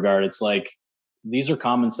similar in a regard. It's like, these are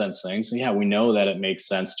common sense things. And yeah, we know that it makes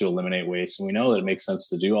sense to eliminate waste, and we know that it makes sense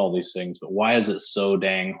to do all these things, but why is it so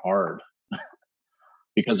dang hard?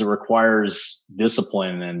 Because it requires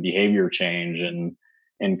discipline and behavior change and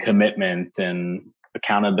commitment and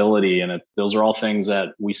accountability. And those are all things that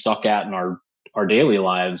we suck at in our daily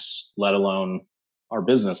lives, let alone our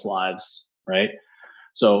business lives. Right.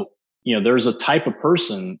 So, there's a type of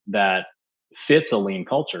person that fits a lean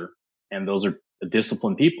culture, and those are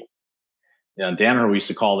disciplined people. Danaher, we used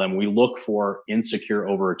to call them, we look for insecure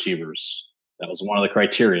overachievers. That was one of the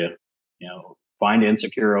criteria. Find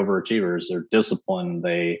insecure overachievers. They're disciplined.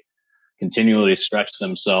 They continually stretch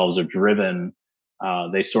themselves. They're driven.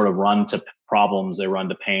 They sort of run to problems. They run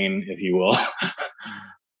to pain, if you will.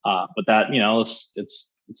 But that,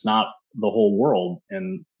 it's not the whole world,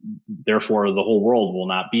 and therefore the whole world will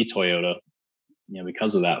not be Toyota,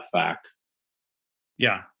 because of that fact.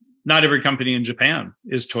 Yeah. Not every company in Japan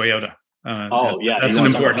is Toyota. That's an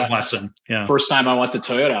important lesson. Yeah. First time I went to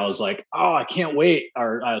Toyota, I was like, I can't wait,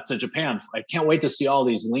 to Japan. I can't wait to see all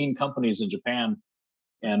these lean companies in Japan.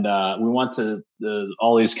 And we went to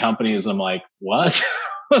all these companies. And I'm like, what?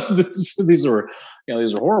 These were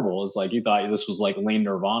horrible. It's like, you thought this was like lean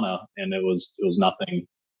nirvana, and it was nothing.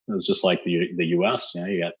 It was just like the US.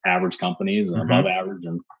 You got average companies and above average,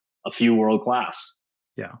 and a few world class.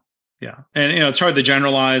 Yeah. Yeah. And, it's hard to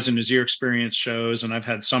generalize, and as your experience shows, and I've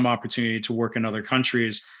had some opportunity to work in other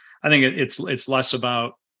countries, I think it's less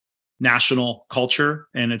about national culture,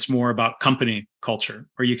 and it's more about company culture,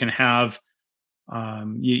 where you can have,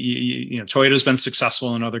 Toyota's been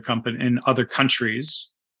successful in other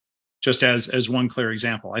countries, just as one clear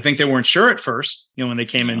example. I think they weren't sure at first, when they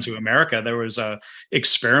came into America. There was a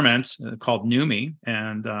experiment called NUMMI,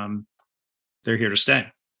 and they're here to stay.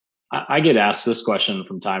 I get asked this question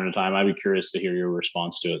from time to time. I'd be curious to hear your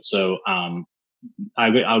response to it. So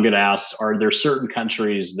I'll get asked, are there certain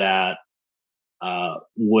countries that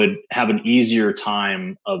would have an easier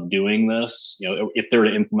time of doing this? If they're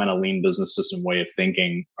to implement a lean business system way of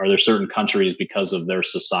thinking, are there certain countries, because of their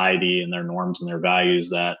society and their norms and their values,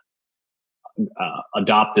 that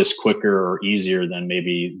adopt this quicker or easier than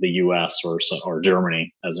maybe the US or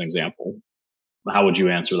Germany, as an example? How would you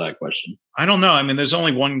answer that question? I don't know. I mean, there's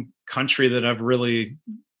only one country that I've really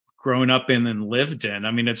grown up in and lived in. I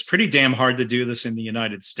mean, it's pretty damn hard to do this in the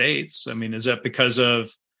United States. I mean, is that because of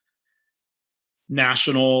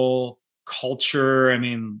national culture? I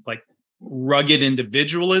mean, like rugged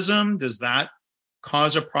individualism, does that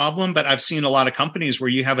cause a problem? But I've seen a lot of companies where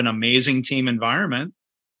you have an amazing team environment,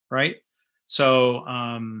 right? So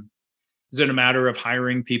is it a matter of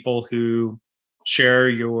hiring people who share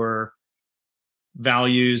your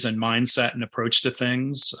values and mindset and approach to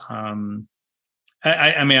things?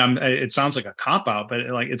 It sounds like a cop-out, but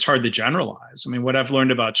it's hard to generalize. I mean, what I've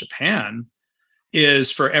learned about Japan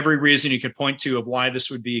is, for every reason you could point to of why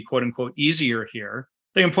this would be quote unquote easier here,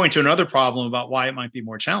 they can point to another problem about why it might be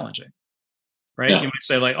more challenging, right? Yeah. You might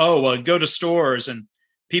say go to stores, and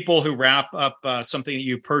people who wrap up something that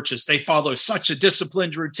you purchased, they follow such a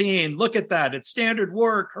disciplined routine. Look at that. It's standard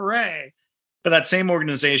work. Hooray. But that same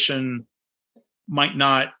organization might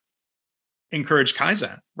not encourage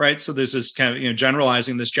Kaizen, right? So there's this kind of,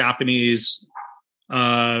 generalizing this Japanese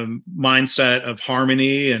mindset of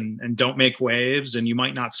harmony and don't make waves, and you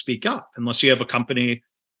might not speak up unless you have a company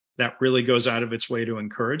that really goes out of its way to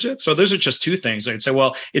encourage it. So those are just two things. I'd say,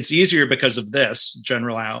 well, it's easier because of this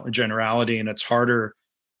generality, and it's harder,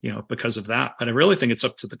 because of that. But I really think it's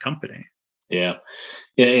up to the company. Yeah.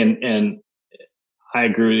 And I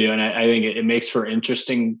agree with you. And I think it makes for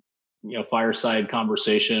interesting fireside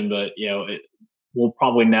conversation, but we'll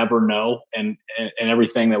probably never know, and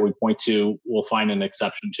everything that we point to, we'll find an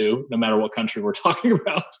exception to, no matter what country we're talking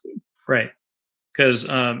about. Right. Because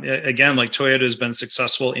again, like Toyota has been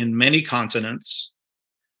successful in many continents,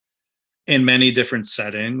 in many different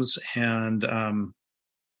settings, and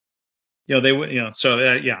they would, I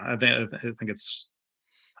think it's.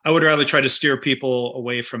 I would rather try to steer people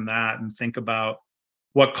away from that and think about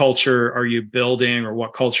what culture are you building or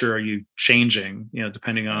what culture are you changing.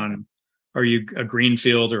 Depending on, are you a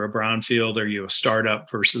greenfield or a brownfield? Are you a startup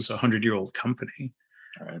versus a 100-year-old company?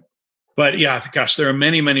 All right. But yeah, gosh, there are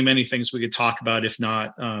many, many, many things we could talk about, if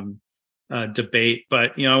not debate.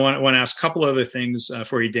 But I want to ask a couple other things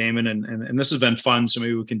for you, Damon, and this has been fun. So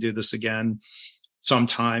maybe we can do this again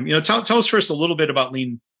sometime. Tell us first a little bit about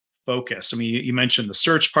Lean Focus. I mean, you mentioned the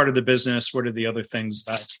search part of the business. What are the other things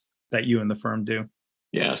that you and the firm do?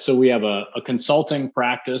 Yeah, so we have a consulting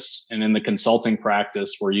practice, and in the consulting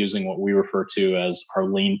practice, we're using what we refer to as our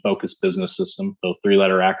Lean Focus Business System, so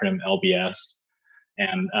 3-letter acronym LBS.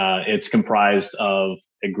 And it's comprised of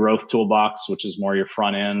a growth toolbox, which is more your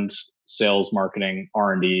front end, sales, marketing,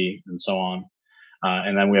 R&D, and so on.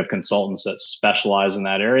 And then we have consultants that specialize in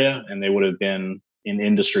that area, and they would have been in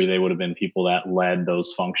industry. They would have been people that led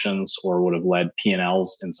those functions or would have led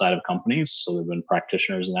P&Ls inside of companies. So they've been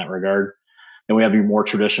practitioners in that regard. And we have your more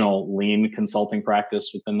traditional lean consulting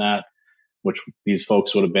practice within that, which these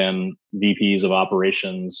folks would have been VPs of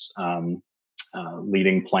operations,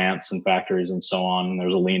 leading plants and factories and so on.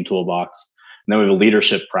 There's a lean toolbox. And then we have a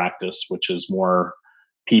leadership practice, which is more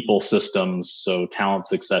people systems. So talent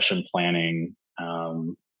succession planning,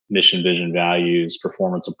 mission, vision, values,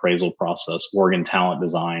 performance appraisal process, org and talent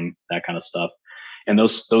design, that kind of stuff. And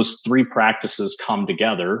those three practices come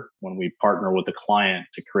together when we partner with the client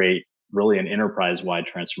to create really an enterprise-wide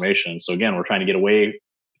transformation. So again, we're trying to get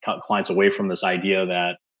clients away from this idea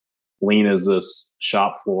that lean is this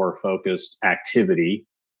shop floor focused activity,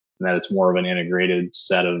 and that it's more of an integrated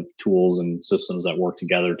set of tools and systems that work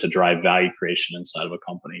together to drive value creation inside of a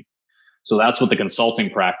company. So that's what the consulting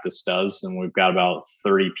practice does. And we've got about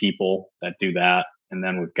 30 people that do that. And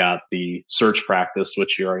then we've got the search practice,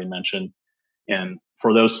 which you already mentioned. And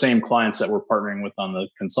for those same clients that we're partnering with on the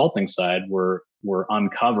consulting side, we're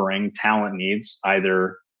uncovering talent needs,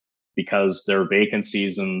 either because there are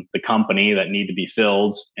vacancies in the company that need to be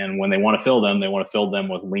filled. And when they want to fill them, they want to fill them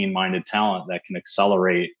with lean-minded talent that can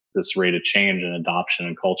accelerate this rate of change and adoption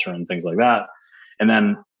and culture and things like that. And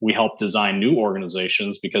then we help design new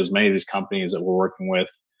organizations, because many of these companies that we're working with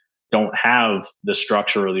don't have the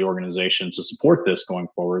structure of the organization to support this going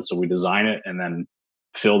forward. So we design it and then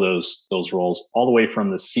fill those roles all the way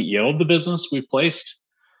from the CEO of the business we've placed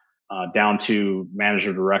down to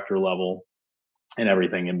manager, director level, and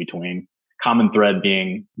everything in between. Common thread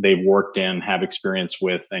being they've worked in, have experience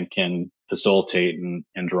with, and can facilitate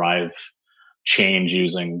and drive change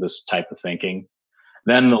using this type of thinking.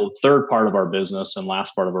 Then the third part of our business and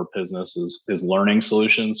last part of our business is learning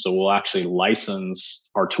solutions. So we'll actually license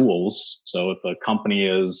our tools. So if a company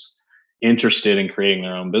is interested in creating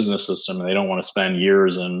their own business system and they don't want to spend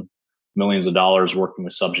years and millions of dollars working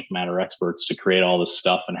with subject matter experts to create all this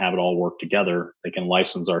stuff and have it all work together, they can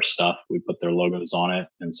license our stuff. We put their logos on it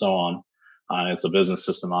and so on. It's a business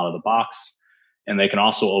system out of the box. And they can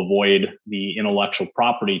also avoid the intellectual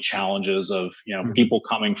property challenges of, people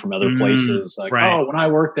coming from other places like, right. Oh, when I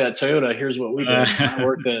worked at Toyota, here's what we did. When I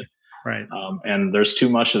worked at, right. And there's too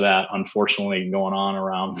much of that, unfortunately, going on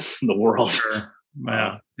around the world. Sure.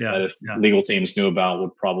 That if legal teams knew about,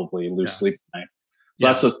 would probably lose sleep tonight. So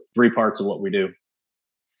that's the three parts of what we do.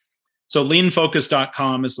 So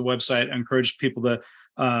leanfocus.com is the website. I encourage people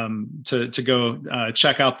to go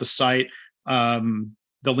check out the site.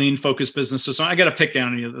 The Lean Focus Business System. I got to pick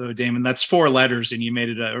on you though, Damon. That's 4 letters, and you made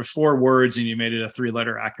it or 4 words, and you made it a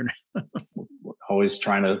 3-letter acronym. Always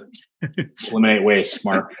trying to eliminate waste,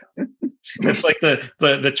 Mark. It's like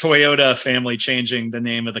the Toyota family changing the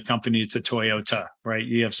name of the company to Toyota, right?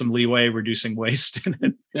 You have some leeway reducing waste in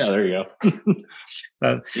it. Yeah, there you go.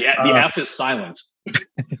 The F is silent.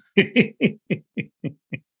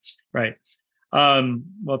 Right.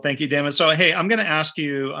 Well, thank you, Damon. So, hey, I'm going to ask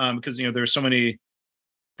you because there's so many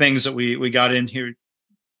things that we got in here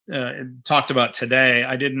and talked about today.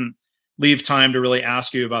 I didn't leave time to really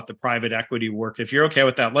ask you about the private equity work. If you're okay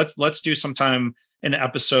with that, let's do sometime an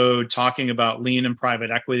episode talking about lean and private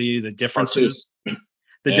equity, the differences,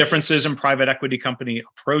 differences in private equity company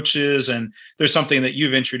approaches. And there's something that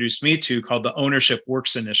you've introduced me to called the Ownership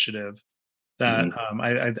Works Initiative. That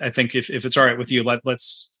I think if it's all right with you,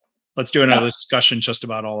 let's do another discussion just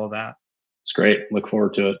about all of that. It's great. Look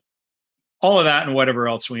forward to it. all of that and whatever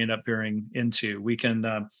else we end up veering into. We can,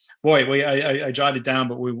 I jotted down,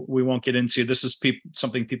 but we won't get into. This is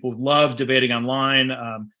something people love debating online.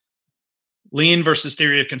 Lean versus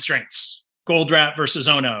theory of constraints. Goldratt versus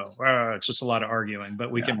Ono. It's just a lot of arguing, but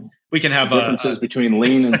we can have differences between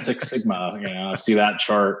Lean and Six Sigma. I see that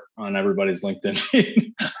chart on everybody's LinkedIn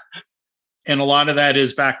feed. And a lot of that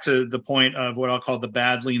is back to the point of what I'll call the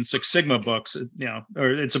bad Lean Six Sigma books. Or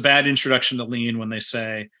it's a bad introduction to Lean when they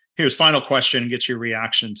say, here's final question and get your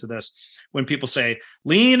reaction to this. When people say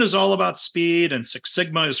Lean is all about speed and Six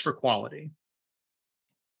Sigma is for quality.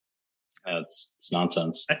 It's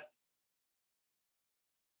nonsense.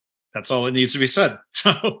 That's all that needs to be said.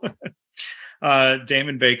 So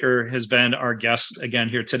Damon Baker has been our guest again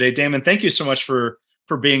here today. Damon, thank you so much for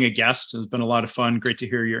being a guest. It's been a lot of fun. Great to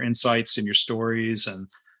hear your insights and your stories and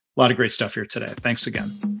a lot of great stuff here today. Thanks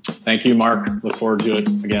again. Thank you, Mark. Look forward to it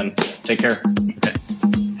again. Take care. Okay.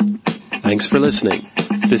 Thanks for listening.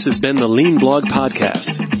 This has been the Lean Blog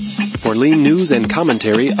Podcast. For Lean news and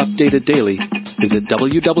commentary updated daily, visit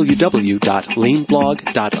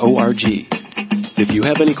www.leanblog.org. If you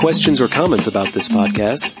have any questions or comments about this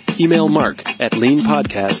podcast, email Mark at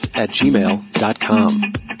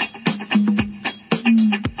leanpodcast@gmail.com.